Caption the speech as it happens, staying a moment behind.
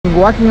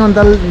Walking on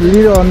the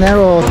little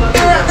narrow.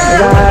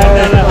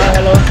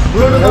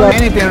 Hello.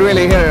 Anything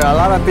really here, a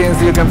lot of things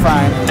you can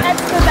find.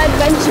 That's good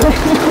adventure.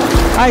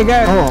 Hi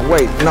guys. Oh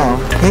wait, no.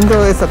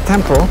 Hindu is a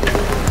temple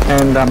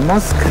and the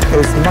mosque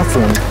is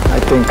Muslim, I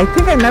think. I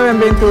think I've never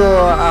been to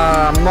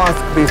a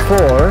mosque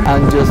before.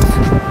 I'm just,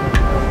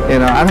 you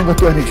know, I don't go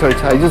to any church.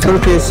 I just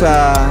Turkish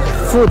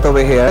food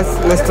over here.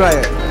 Let's try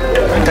it.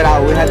 Check it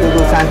out. We had to do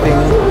something.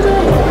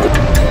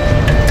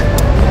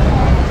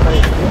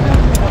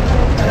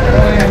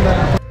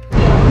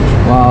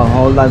 Wow,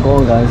 all that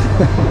gold, guys.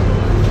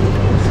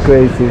 It's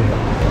crazy.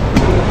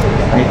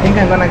 I think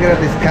I'm gonna get a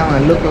discount. I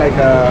look like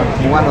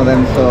one of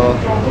them, so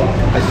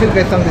I should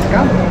get some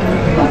discount.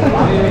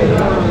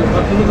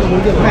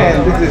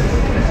 Man, this is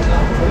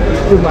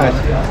too much.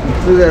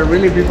 Do there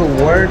really people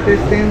wear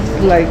these things?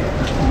 Like,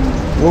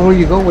 where will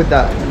you go with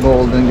that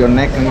gold on your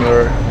neck and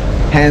your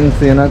hands,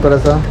 you know,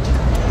 corazón?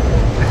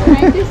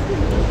 It's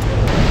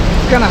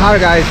kind of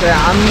hard, guys.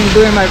 I'm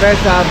doing my best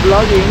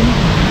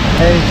vlogging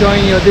and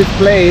showing you this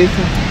place,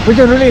 which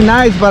is really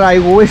nice, but I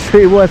wish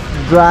it was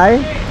dry,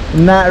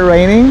 not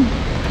raining,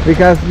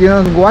 because you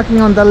know,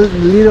 walking on the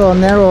little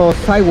narrow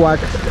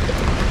sidewalk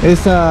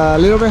is a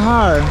little bit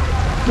hard.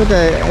 Look,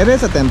 it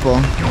is a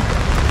temple.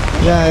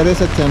 Yeah, it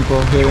is a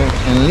temple here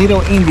in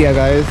Little India,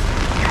 guys.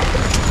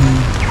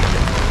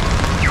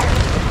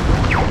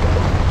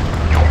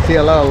 See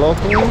a lot of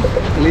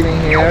locals living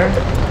here,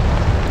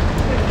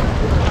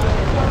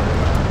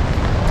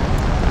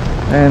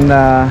 and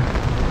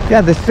yeah,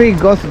 the street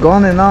goes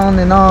on and on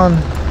and on.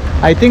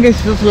 I think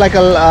it's just like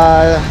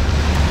a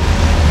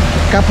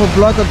couple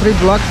blocks or 3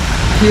 blocks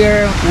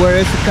here, where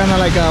it's kind of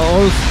like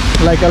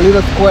a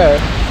little square,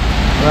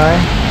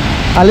 right?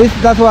 At least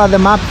that's what the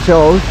map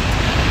shows.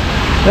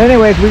 But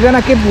anyways, we're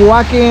gonna keep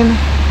walking,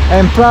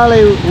 and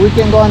probably we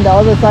can go on the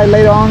other side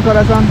later on,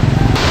 corazón.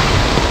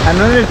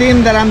 Another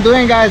thing that I'm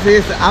doing, guys,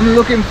 is I'm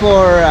looking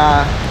for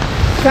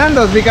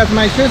sandals, because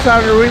my shoes are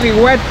really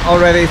wet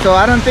already, so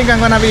I don't think I'm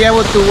gonna be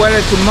able to wear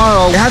it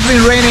tomorrow. It has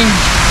been raining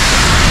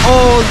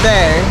all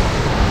day.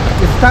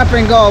 It's stop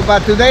and go,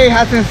 but today it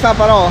hasn't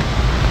stopped at all.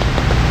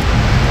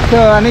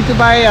 So I need to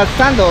buy a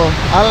sandal.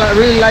 I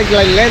really like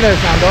leather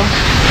sandal.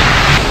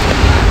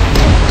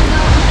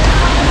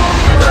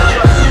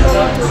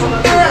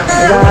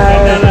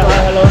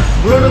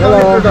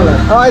 Hello. Hello.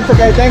 Oh, it's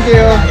okay. Thank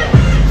you.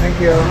 Thank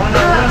you.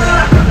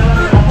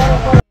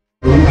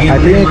 I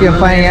think you can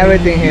find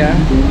everything here.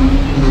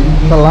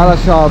 There's a lot of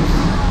shops.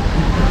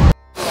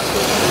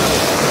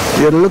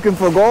 You're looking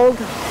for gold?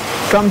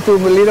 Come to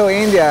Little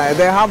India.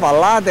 They have a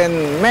lot,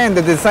 and man,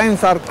 the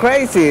designs are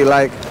crazy.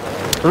 Like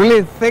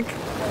really thick,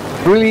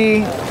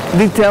 really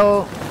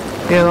detailed.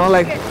 You know,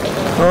 like,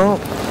 oh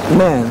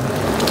man.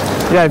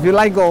 Yeah, if you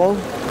like gold,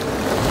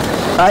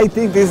 I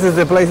think this is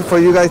the place for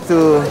you guys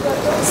to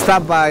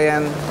stop by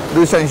and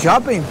do some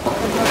shopping.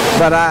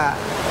 But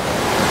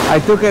I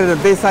took it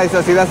at this side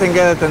so she doesn't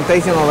get a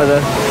temptation over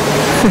there.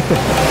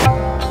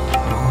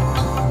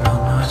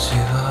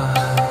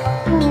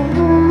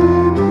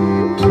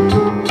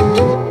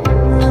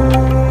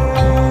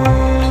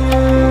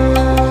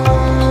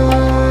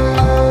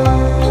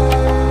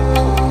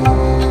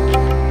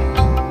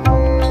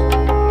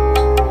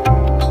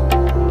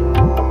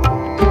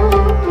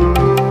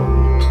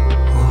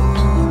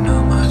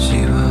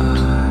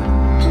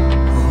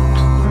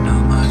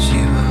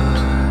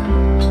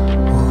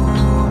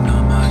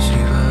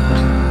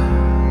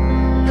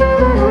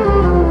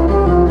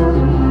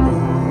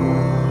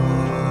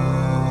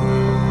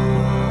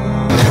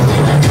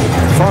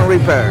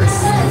 Repairs.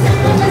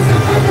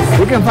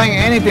 You can find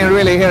anything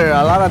really here,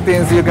 a lot of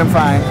things you can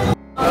find.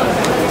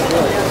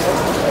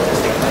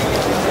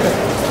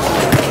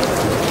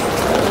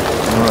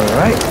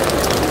 Alright.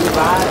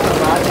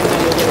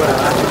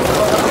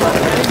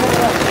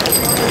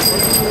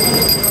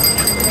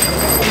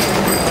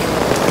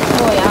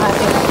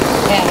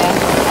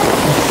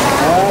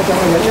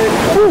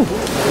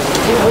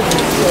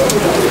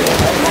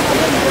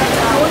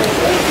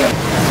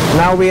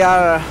 Now we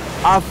are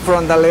up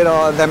from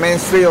the main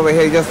street over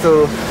here, just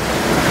to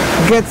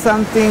get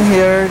something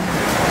here,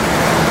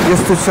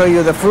 just to show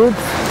you the fruit.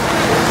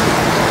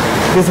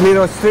 This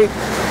little street,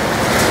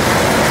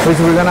 which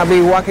we're gonna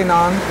be walking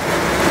on.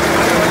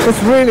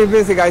 It's really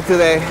busy, guys,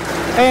 today,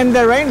 and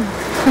the rain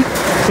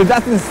it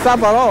doesn't stop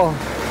at all,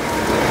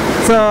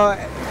 so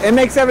it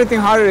makes everything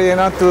harder, you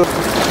know, to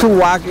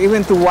walk,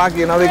 even to walk,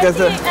 you know, because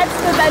that's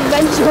good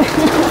adventure.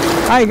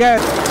 Hi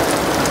guys.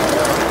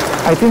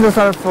 I think those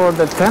are for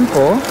the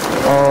temple,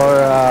 or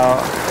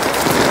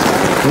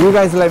you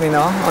guys let me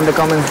know on the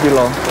comments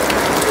below.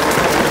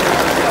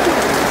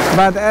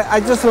 But I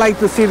just like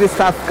to see this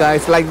stuff,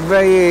 guys, like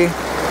very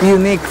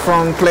unique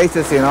from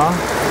places, you know,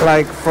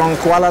 like from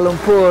Kuala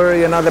Lumpur,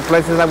 you know, the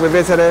places that we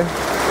visited.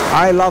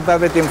 I love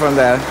everything from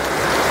there.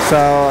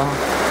 So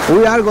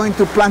we are going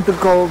to plan to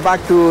go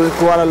back to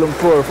Kuala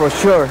Lumpur for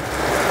sure.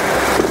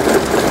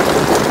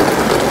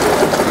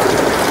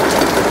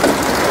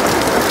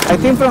 I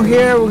think from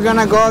here we're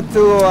gonna go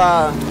to,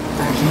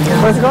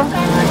 where's it called?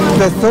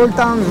 The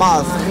Sultan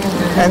Mosque.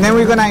 and then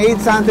we're gonna eat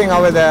something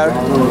over there.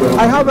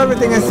 I hope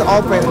everything is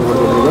open,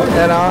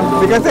 you know,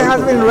 because it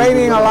has been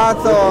raining a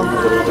lot, so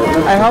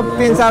I hope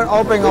things are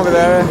open over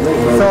there.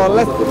 So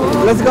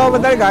let's go over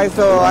there, guys,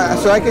 so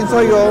I can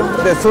show you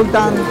the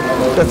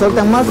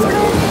Sultan Mosque.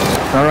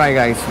 All right,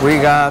 guys, we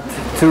got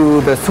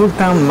to the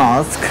Sultan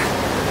Mosque,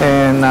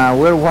 and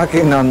we're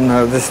walking on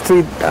the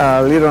street,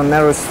 little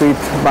narrow street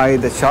by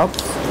the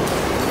shops.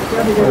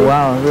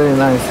 Wow, really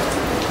nice.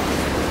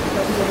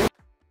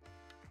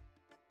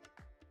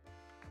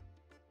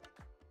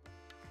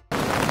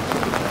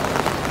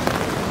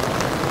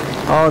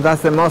 Oh,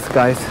 that's the mosque,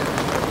 guys.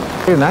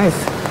 Very nice.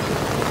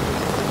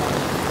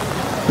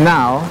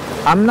 Now,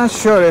 I'm not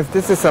sure if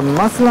this is a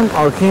Muslim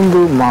or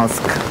Hindu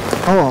mosque.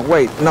 Oh,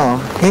 wait, no.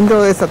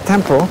 Hindu is a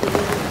temple,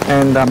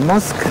 and the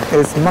mosque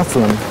is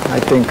Muslim, I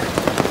think.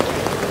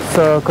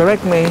 So,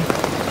 correct me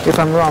if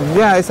I'm wrong.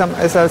 Yeah, it's a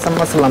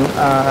Muslim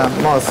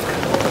mosque.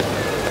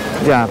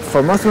 Yeah,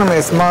 for Muslim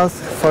it's mosque,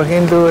 for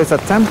Hindu it's a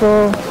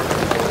temple,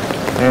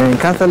 and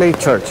Catholic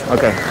church.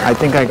 Okay, I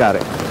think I got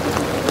it.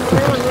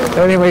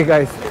 Anyway,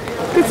 guys,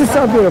 this is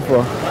so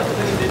beautiful.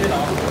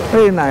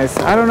 Very nice.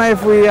 I don't know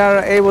if we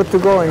are able to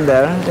go in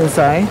there,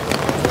 inside.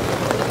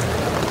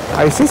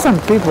 I see some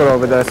people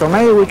over there, so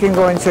maybe we can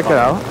go and check it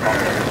out.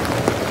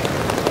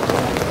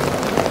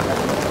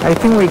 I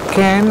think we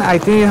can. I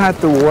think you have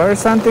to wear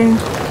something.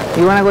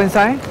 You want to go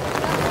inside?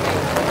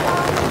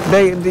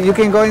 You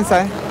can go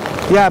inside.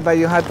 Yeah, but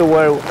you have to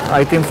wear,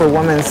 I think, for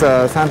women's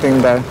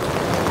something there.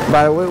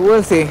 But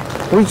we'll see.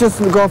 We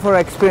just go for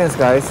experience,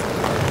 guys.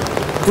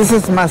 This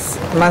is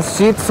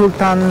Masjid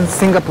Sultan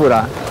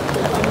Singapura.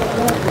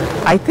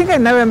 I think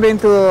I've never been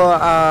to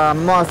a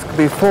mosque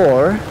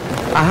before.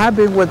 I have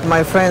been with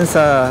my friends,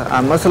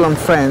 Muslim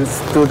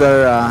friends, to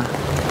their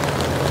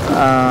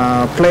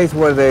place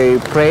where they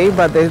pray,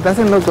 but it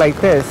doesn't look like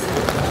this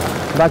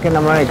back in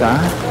America.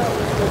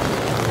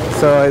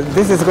 So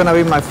this is gonna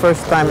be my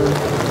first time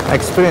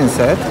experience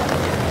it.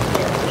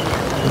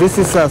 This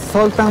is a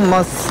Sultan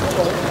Mosque.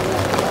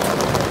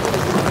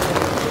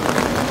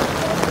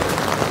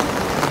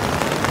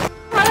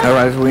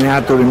 Alright, we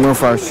have to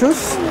remove our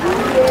shoes.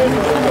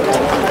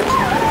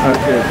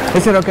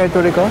 Is it okay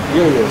to record?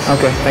 Yes.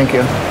 Okay, thank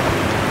you.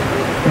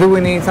 Do we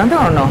need something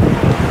or no?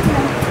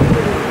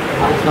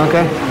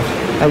 Okay.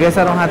 I guess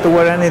I don't have to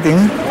wear anything.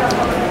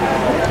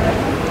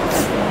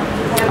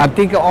 I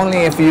think only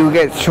if you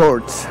get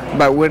shorts,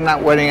 but we're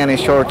not wearing any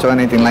shorts or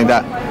anything like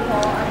that.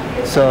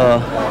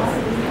 So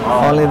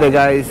only the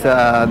guys,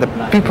 the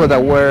people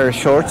that wear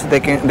shorts, they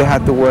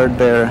have to wear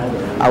their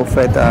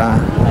outfit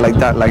like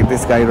that, like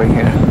this guy right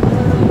here.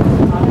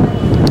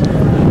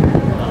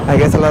 I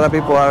guess a lot of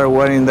people are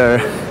wearing their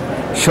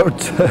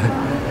shorts,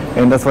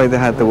 and that's why they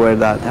had to wear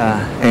that.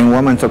 And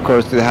women, of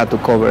course, they had to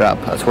cover up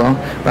as well.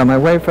 But my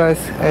wife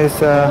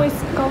is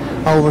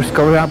always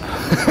covered up.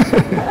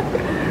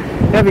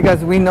 Yeah,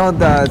 because we know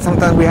that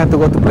sometimes we have to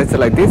go to places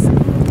like this,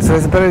 so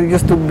it's better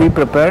just to be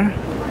prepared,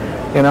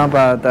 you know.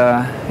 But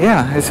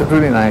yeah, it's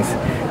really nice.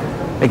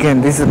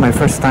 Again, this is my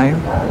first time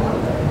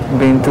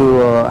being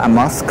to a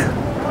mosque,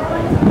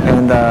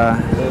 and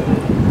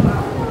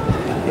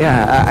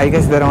yeah, I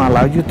guess they don't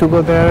allow you to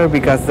go there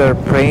because they're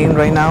praying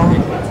right now.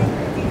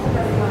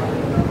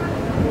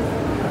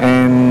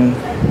 And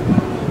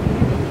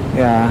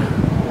yeah,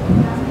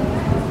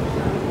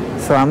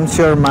 so I'm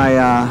sure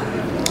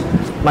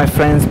my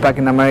friends back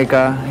in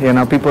America, you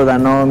know, people that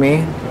know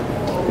me,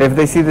 if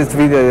they see this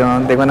video, you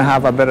know, they're gonna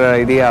have a better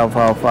idea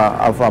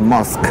of a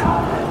mosque.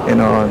 You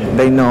know,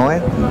 they know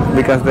it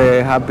because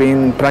they have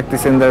been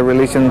practicing their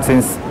religion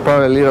since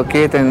probably a little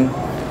kid, and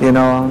you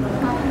know,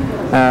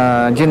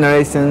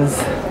 generations.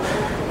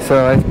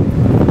 So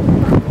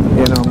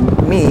you know,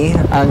 me,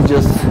 I'm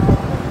just,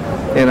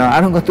 you know, I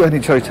don't go to any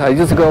church. I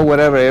just go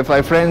wherever. If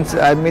I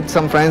meet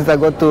some friends that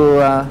go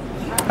to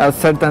a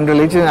certain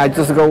religion, I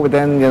just go with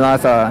them, you know,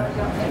 as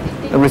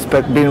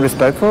being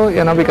respectful,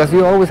 you know, because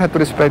you always have to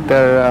respect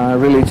their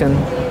religion,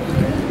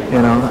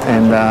 you know,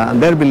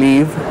 and their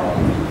belief.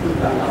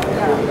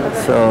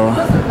 So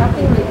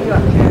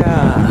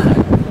yeah.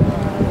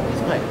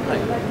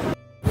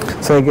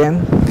 So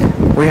again,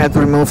 we had to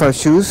remove our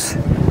shoes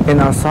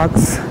and our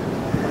socks.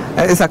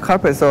 It's a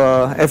carpet,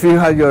 so if you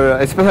have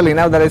especially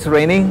now that it's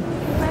raining.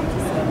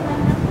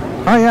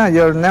 Oh yeah,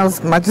 your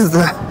nails matches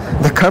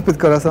the carpet,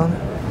 corazón.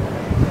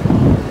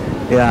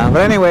 Yeah,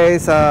 but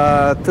anyways,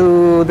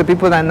 to the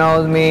people that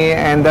knows me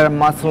and they're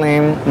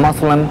Muslim,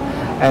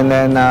 and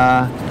then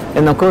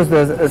and of course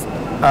there's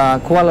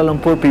Kuala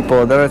Lumpur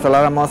people. There is a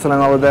lot of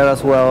Muslim over there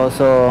as well.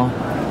 So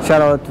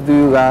shout out to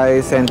you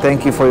guys and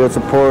thank you for your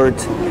support.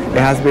 It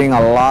has been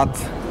a lot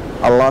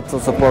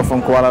of support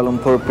from Kuala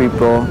Lumpur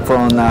people,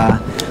 from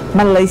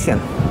Malaysian.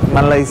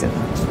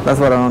 That's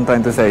what I'm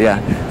trying to say. Yeah.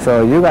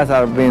 So you guys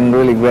have been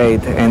really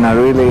great, and I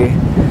really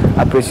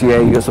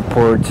appreciate your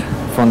support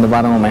from the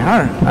bottom of my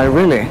heart. I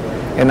really,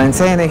 and I'm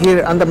saying it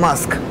here on the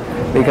mosque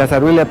because I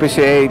really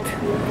appreciate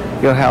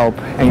your help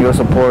and your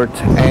support,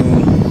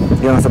 and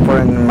you know,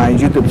 supporting my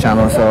YouTube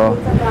channel. So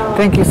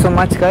thank you so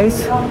much,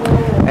 guys,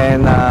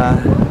 and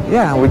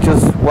yeah, we're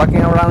just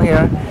walking around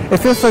here. It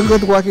feels so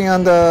good walking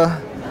on the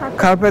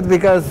carpet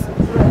because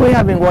we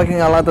have been walking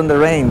a lot on the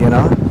rain, you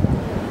know.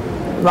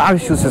 Our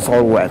shoes is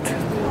all wet.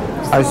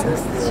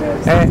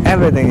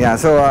 Everything, yeah.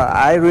 So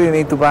I really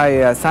need to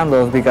buy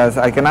sandals because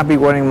I cannot be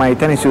wearing my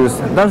tennis shoes.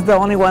 That's the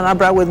only one I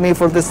brought with me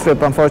for this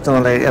trip,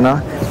 unfortunately, you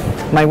know.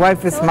 My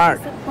wife is smart.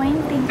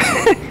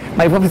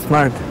 My wife is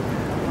smart.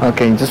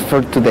 Okay, just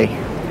for today.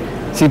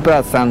 She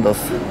brought sandals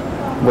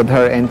with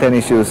her and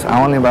tennis shoes.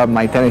 I only brought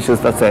my tennis shoes,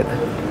 that's it.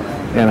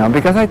 You know,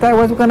 because I thought it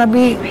was gonna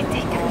be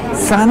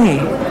sunny.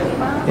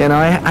 You know,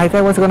 I thought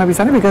it was gonna be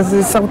sunny because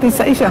it's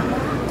Southeast Asia.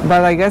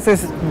 But I guess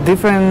it's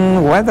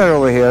different weather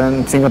over here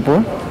in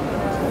Singapore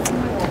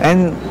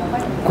and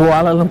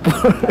Kuala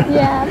Lumpur.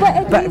 Yeah, but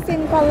at least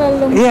in Kuala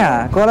Lumpur.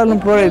 Yeah, Kuala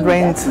Lumpur it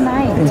rains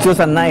just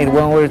at night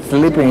when we're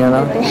sleeping, you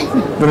know.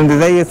 During the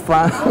day it's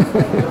fun.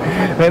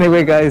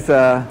 Anyway, guys,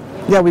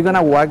 yeah, we're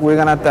gonna walk. We're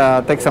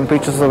gonna take some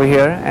pictures over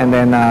here, and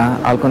then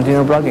I'll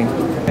continue vlogging.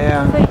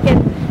 Yeah. So you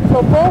can,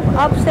 for both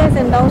upstairs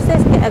and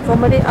downstairs, can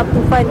accommodate up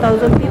to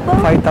 5,000 people.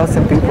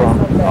 5,000 people.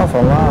 Oh,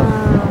 for wow.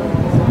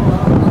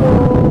 So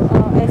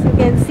as you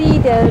can see,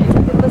 there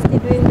are people still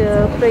doing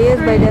the prayers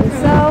by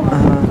themselves.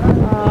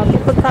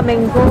 People come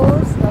and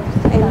goes,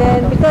 and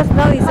then because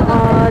now it's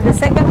the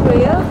second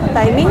prayer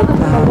timing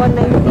from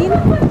 1:19,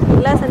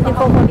 it lasts until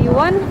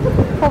 4:41.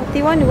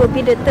 4:41 it will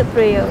be the third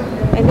prayer,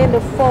 and then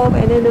the fourth,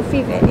 and then the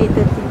fifth at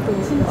 8:32.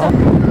 So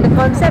the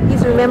concept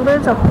is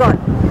remembrance of God.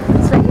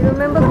 It's like you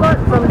remember God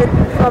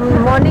from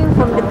morning,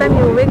 from the time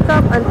you wake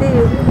up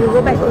until you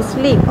go back to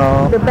sleep.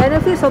 The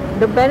benefits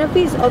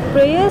of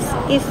prayers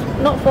is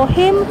not for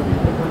Him.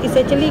 It's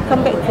actually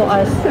come back for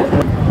us.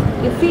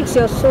 It feeds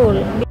your soul.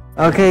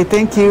 Okay,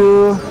 thank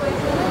you.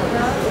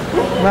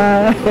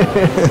 Bye.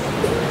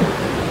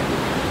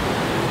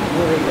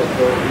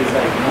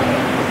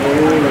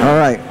 All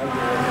right,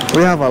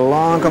 we have a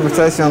long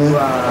conversation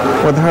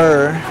with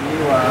her,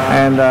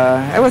 and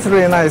it was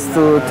really nice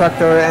to talk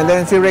to her. And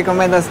then she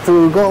recommended us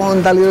to go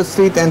on the little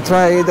street and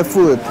try the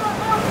food.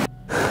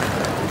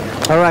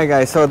 All right,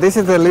 guys. So this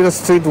is the little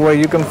street where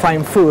you can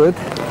find food.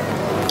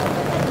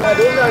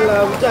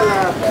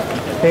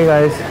 Hey,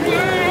 guys.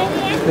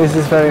 This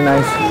is very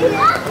nice.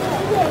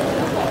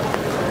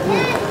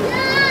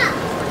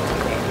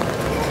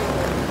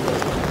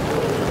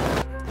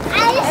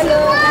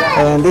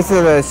 And this is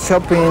a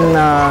shopping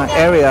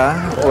area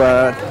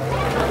where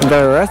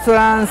there are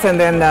restaurants, and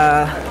then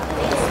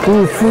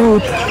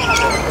food,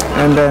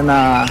 and then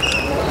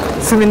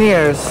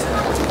souvenirs.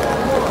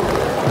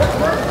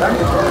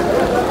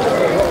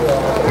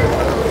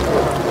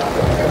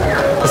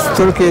 It's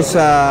Turkish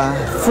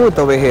food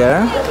over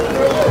here.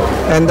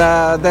 And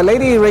the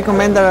lady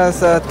recommended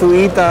us to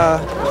eat a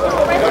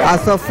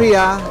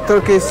Sofia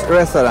Turkish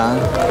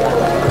restaurant.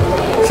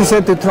 She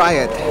said to try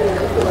it.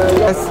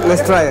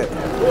 Let's try it.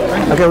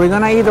 Okay, we're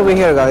gonna eat over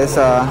here, guys.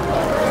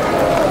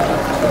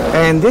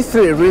 And this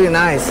street is really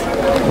nice,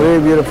 really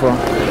beautiful.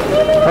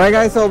 All right,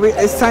 guys. So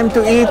it's time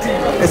to eat.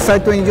 It's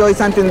time to enjoy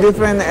something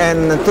different,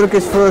 and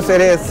Turkish food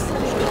it is.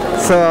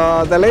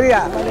 So the lady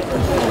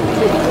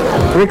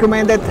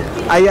recommended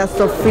Ayia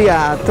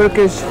Sofia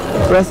Turkish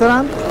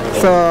restaurant.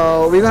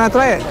 So we're gonna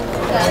try it.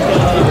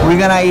 We're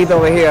gonna eat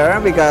over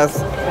here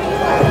because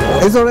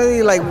it's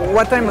already like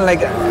what time?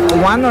 Like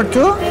 1 or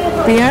 2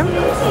 p.m.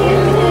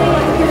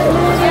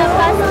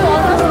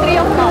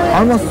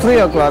 Almost 3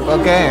 o'clock.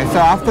 Okay. So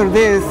after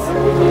this,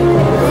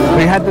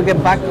 we had to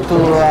get back to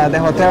the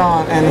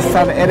hotel and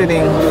start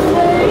editing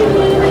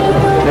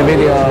the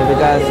video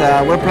because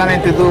we're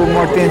planning to do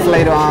more things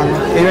later on.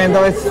 Even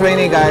though it's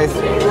rainy, guys,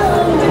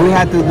 we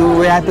had to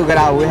get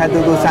out. We had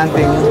to do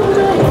something.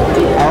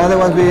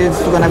 Otherwise, we're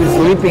just gonna be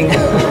sleeping.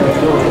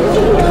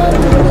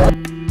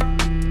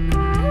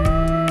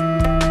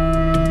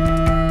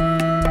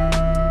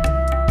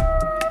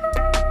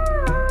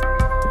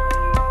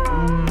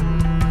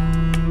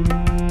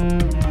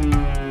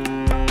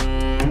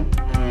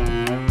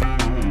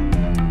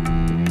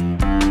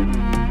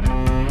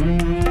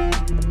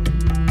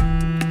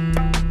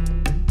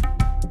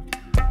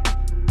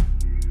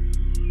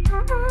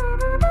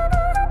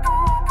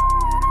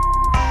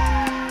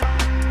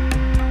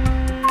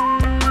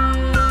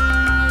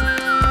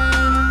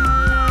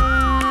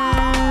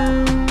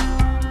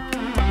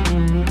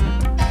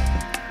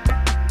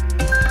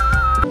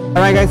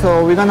 Alright, guys,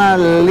 so we're gonna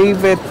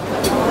leave it.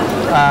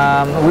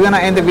 We're gonna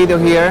end the video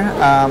here.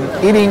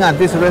 Eating at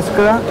this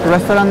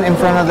restaurant in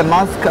front of the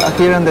mosque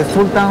here in the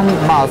Sultan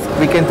Mosque.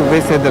 We came to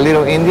visit the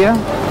Little India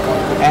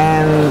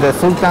and the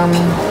Sultan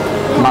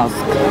Mosque.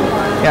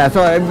 Yeah,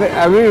 so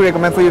I really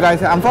recommend for you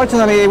guys.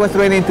 Unfortunately, it was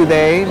raining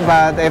today,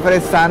 but if it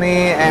is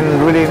sunny and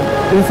really,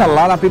 there's a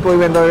lot of people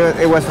even though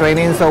it was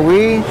raining, so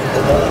we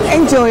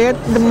enjoy it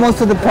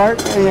most of the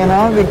part, you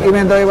know,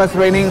 even though it was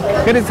raining.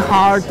 It is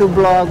hard to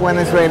vlog when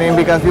it's raining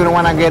because you don't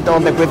want to get all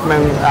the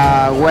equipment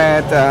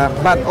wet,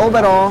 but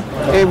overall,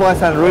 it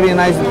was a really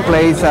nice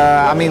place,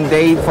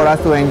 day for us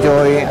to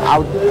enjoy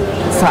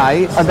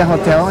outside of the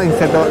hotel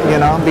instead of, you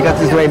know, because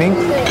it's raining.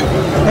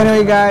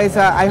 Anyway, guys,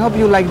 I hope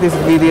you like this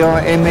video,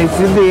 and if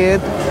you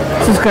did,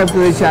 subscribe to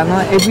the channel.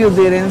 If you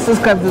didn't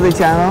subscribe to the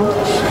channel,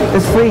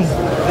 it's free.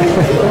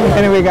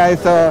 Anyway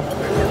guys, so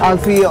I'll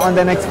see you on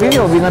the next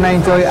video. We're gonna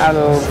enjoy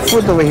our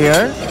food over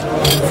here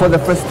for the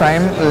first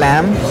time,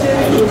 lamb.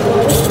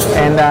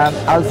 And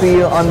I'll see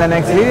you on the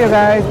next video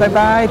guys. Bye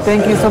bye.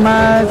 Thank you so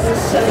much.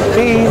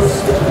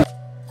 Peace.